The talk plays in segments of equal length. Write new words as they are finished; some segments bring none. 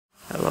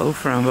Hello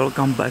friend,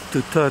 welcome back to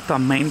Toyota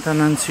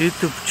Maintenance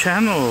YouTube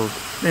channel.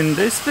 In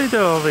this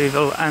video we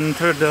will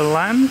enter the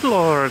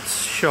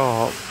landlord's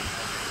shop.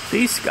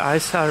 These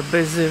guys are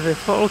busy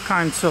with all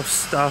kinds of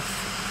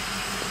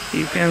stuff.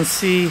 You can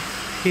see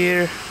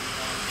here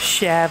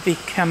Chevy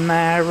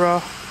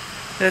Camaro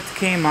that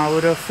came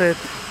out of it,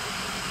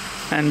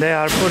 and they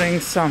are putting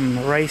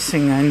some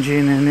racing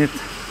engine in it.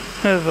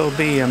 It will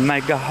be a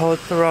mega hot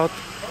rod,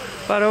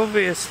 but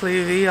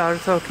obviously we are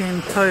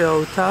talking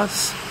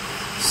Toyotas,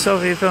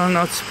 so we will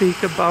not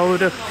speak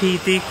about a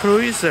PT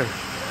Cruiser.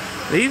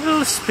 We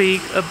will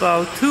speak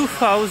about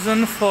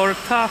 2004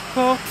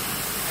 Taco,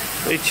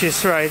 which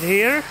is right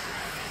here,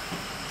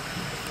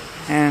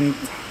 and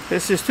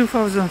this is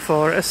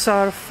 2004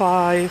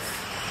 SR5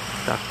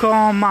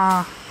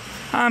 Tacoma.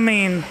 I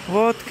mean,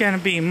 what can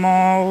be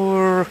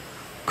more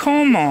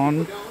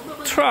common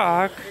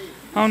truck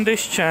on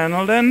this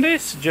channel than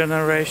this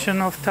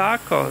generation of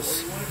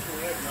tacos?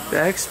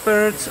 The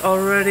experts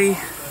already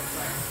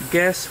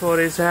guess what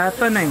is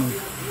happening.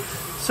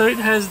 So it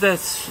has that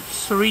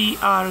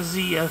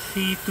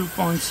 3RZ-FE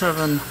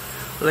 2.7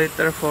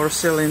 liter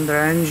 4-cylinder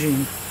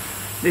engine.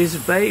 This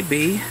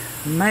baby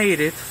made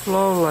it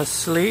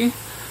flawlessly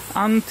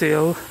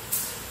until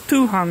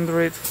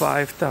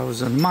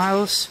 205,000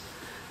 miles,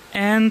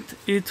 and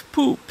it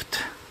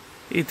pooped.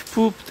 It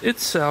pooped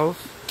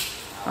itself,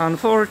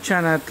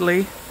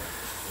 unfortunately,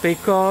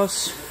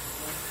 because,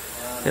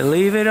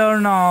 believe it or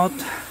not,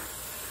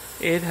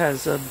 it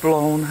has a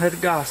blown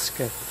head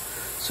gasket.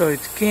 So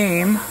it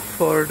came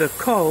for the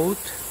code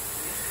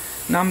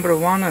number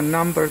 1 and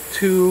number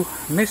 2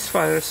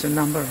 misfires in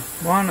number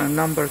 1 and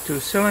number 2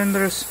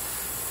 cylinders.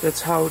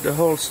 That's how the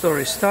whole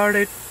story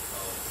started.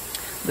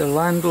 The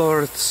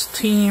landlord's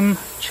team,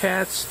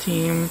 Chad's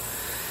team,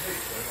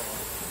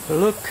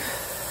 looked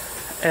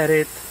at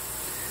it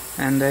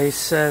and they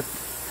said,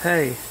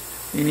 hey,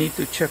 you need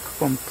to check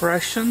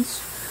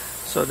compressions.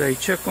 So they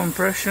check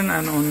compression,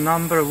 and on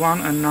number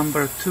 1 and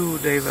number 2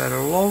 they were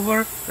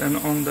lower than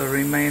on the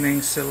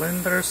remaining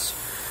cylinders.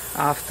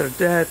 After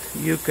that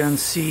you can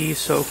see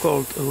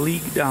so-called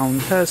leak down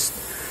test.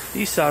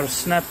 These are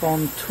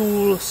snap-on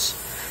tools,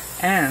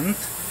 and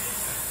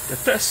the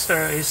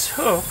tester is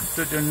hooked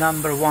to the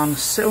number 1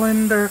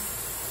 cylinder,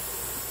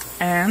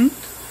 and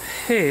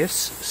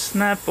his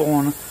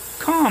snap-on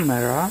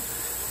camera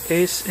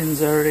is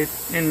inserted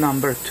in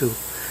number 2.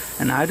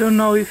 And I don't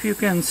know if you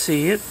can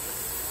see it.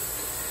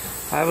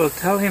 I will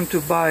tell him to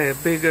buy a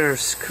bigger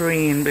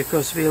screen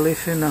because we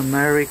live in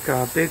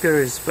America. Bigger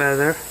is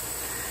better.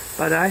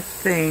 But I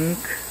think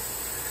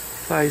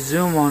if I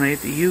zoom on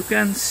it, you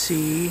can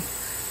see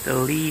the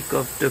leak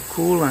of the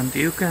coolant.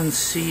 You can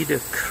see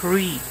the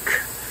creak.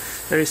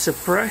 There is a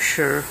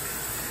pressure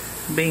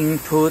being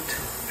put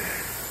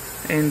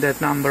in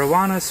that number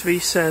 1 as we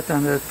said,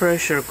 and that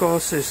pressure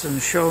causes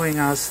and showing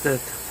us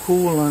that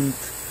coolant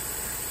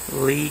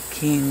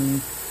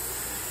leaking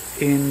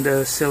in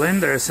the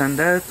cylinders, and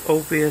that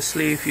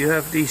obviously, if you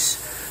have these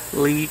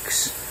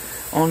leaks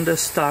on the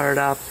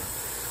startup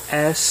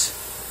as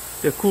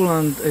the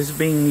coolant is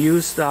being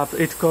used up,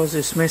 it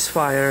causes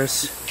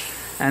misfires,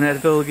 and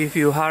it will give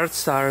you hard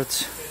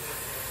starts.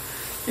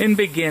 In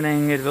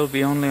beginning it will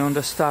be only on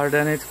the start,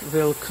 and it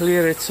will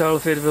clear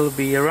itself, it will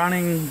be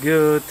running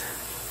good,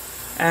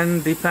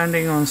 and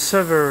depending on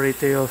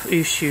severity of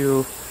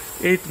issue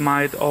it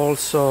might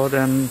also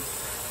then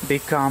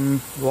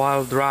become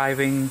while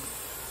driving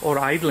or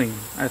idling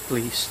at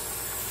least.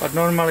 But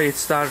normally it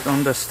starts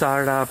on the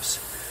startups,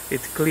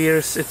 it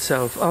clears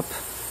itself up,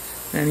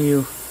 and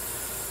you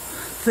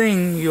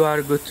think you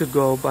are good to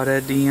go, but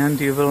at the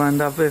end you will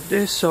end up with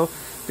this. So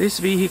this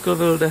vehicle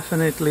will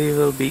definitely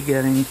be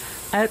getting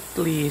at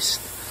least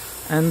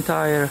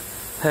entire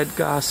head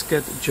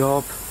gasket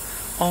job.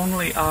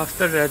 Only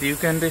after that you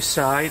can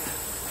decide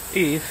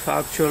if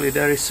actually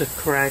there is a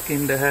crack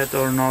in the head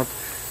or not,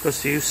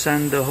 because you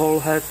send the whole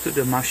head to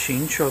the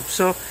machine shop.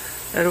 So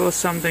that was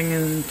something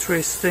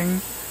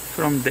interesting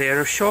from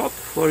their shop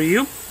for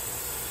you.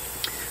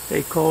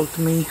 They called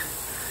me.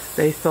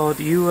 They thought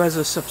you as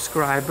a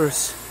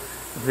subscribers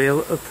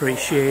will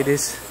appreciate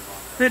this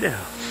video.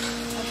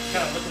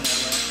 Kind of looking that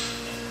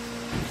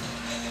way.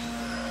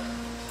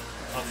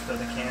 I'll throw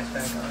the cans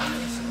back on.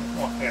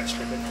 Oh, I got to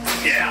strip it.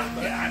 Yeah, I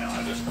know.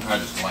 I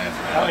just glanced at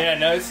it. Oh yeah,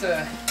 no, it's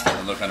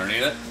Look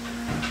underneath it.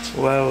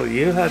 Well,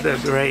 you had a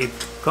great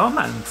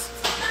comment.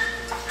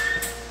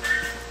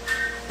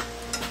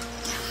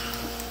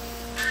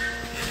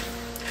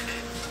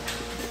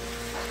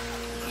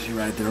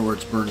 Right there where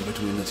it's burned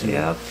between the two.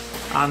 Yep,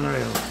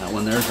 unreal. That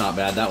one there's not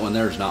bad. That one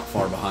there's not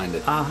far behind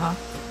it.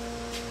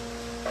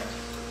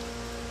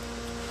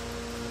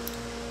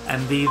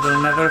 And we will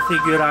never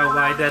figure out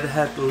why that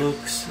head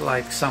looks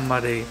like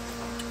somebody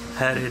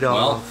had it off.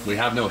 Well, we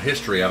have no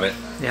history of it.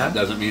 Yeah. That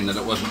doesn't mean that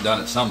it wasn't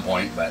done at some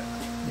point, but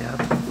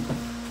Yep.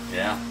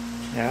 yeah.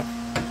 Yep.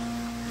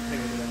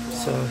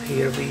 So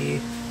here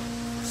we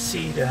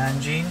see the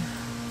engine.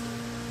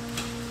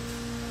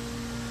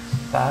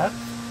 But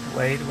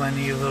wait when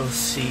you will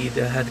see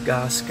the head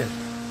gasket.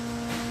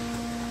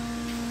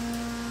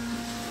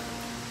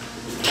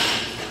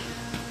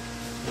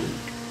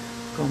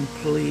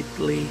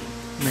 completely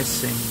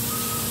missing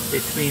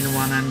between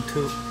 1 and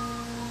 2.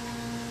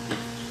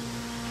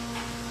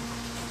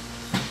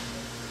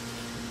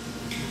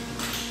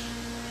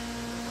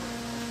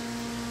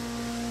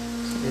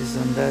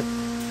 Isn't that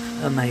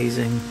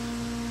amazing?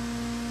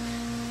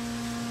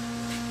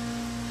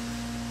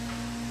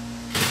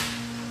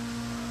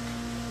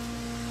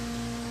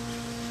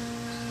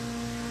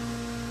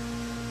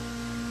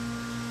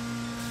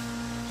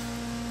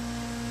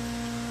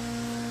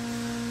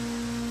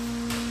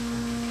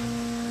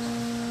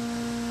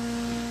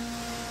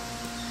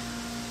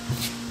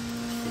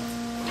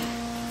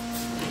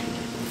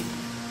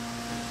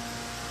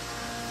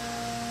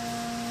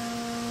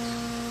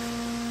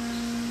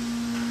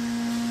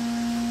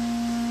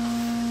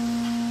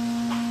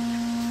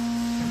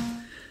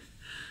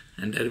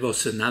 And that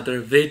was another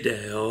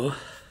video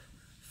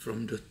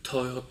from the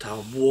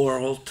Toyota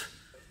world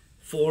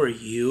for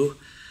you.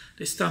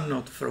 This time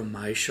not from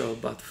my shop,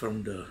 but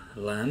from the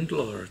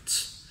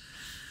landlords.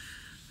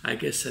 I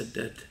guess at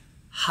that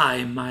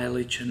high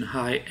mileage and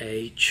high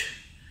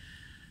age,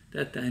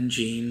 that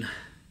engine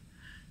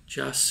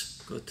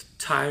just got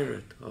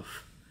tired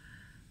of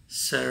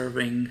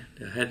serving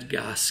the head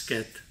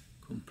gasket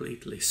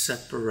completely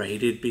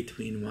separated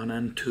between 1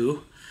 and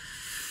 2.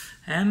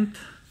 And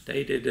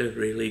they did a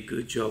really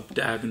good job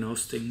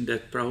diagnosing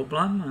that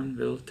problem and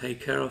will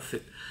take care of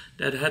it.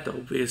 That head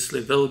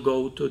obviously will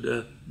go to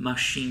the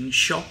machine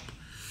shop,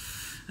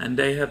 and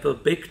they have a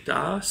big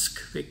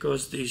task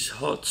because these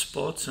hot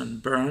spots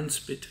and burns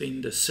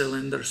between the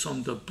cylinders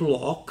on the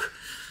block,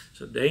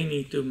 so they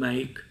need to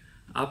make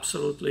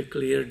absolutely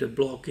clear the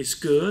block is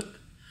good,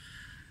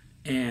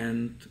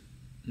 and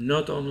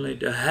not only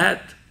the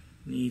head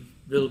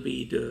will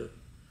be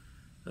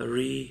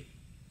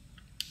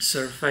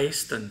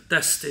resurfaced and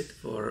tested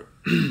for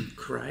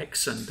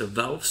cracks, and the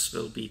valves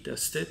will be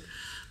tested,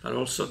 but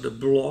also the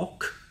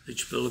block,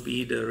 which will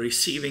be the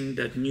receiving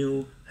that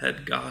new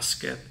head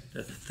gasket,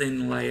 that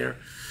thin layer.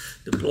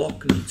 The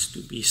block needs to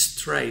be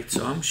straight,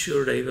 so I'm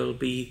sure they will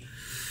be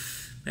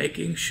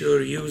making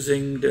sure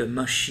using the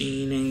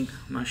machine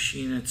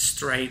at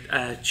straight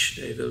edge.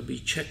 They will be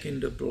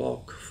checking the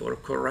block for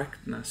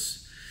correctness.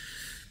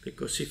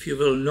 Because if you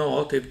will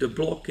not, if the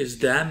block is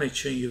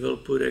damaged and you will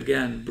put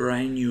again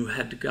brand new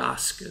head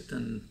gasket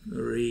and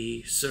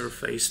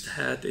resurfaced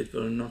head, it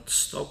will not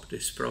stop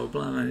this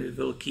problem and it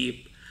will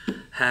keep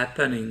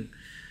happening.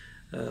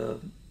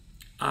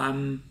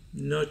 I'm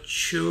not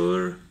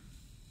sure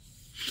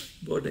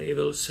what they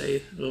will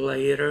say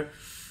later.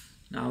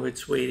 Now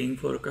it's waiting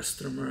for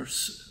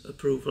customers'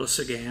 approvals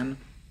again.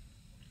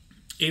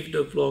 If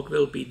the block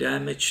will be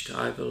damaged,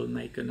 I will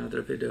make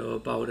another video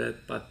about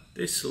it, but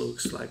this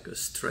looks like a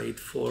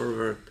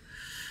straightforward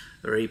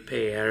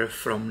repair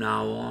from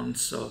now on,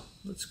 so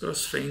let's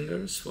cross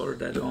fingers for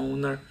that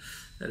owner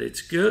that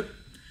it's good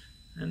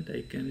and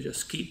they can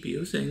just keep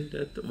using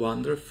that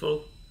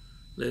wonderful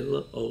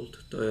little old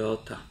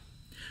Toyota.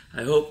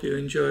 I hope you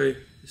enjoy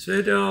this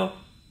video,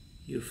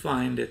 you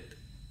find it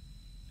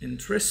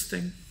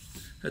interesting,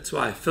 that's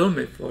why I film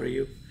it for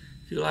you.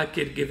 If you like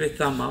it, give it a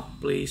thumb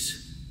up,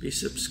 please. Be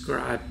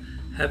subscribed,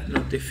 have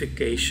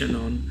notification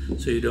on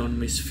so you don't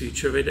miss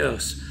future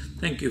videos.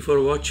 Thank you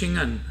for watching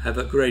and have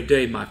a great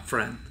day, my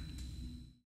friend.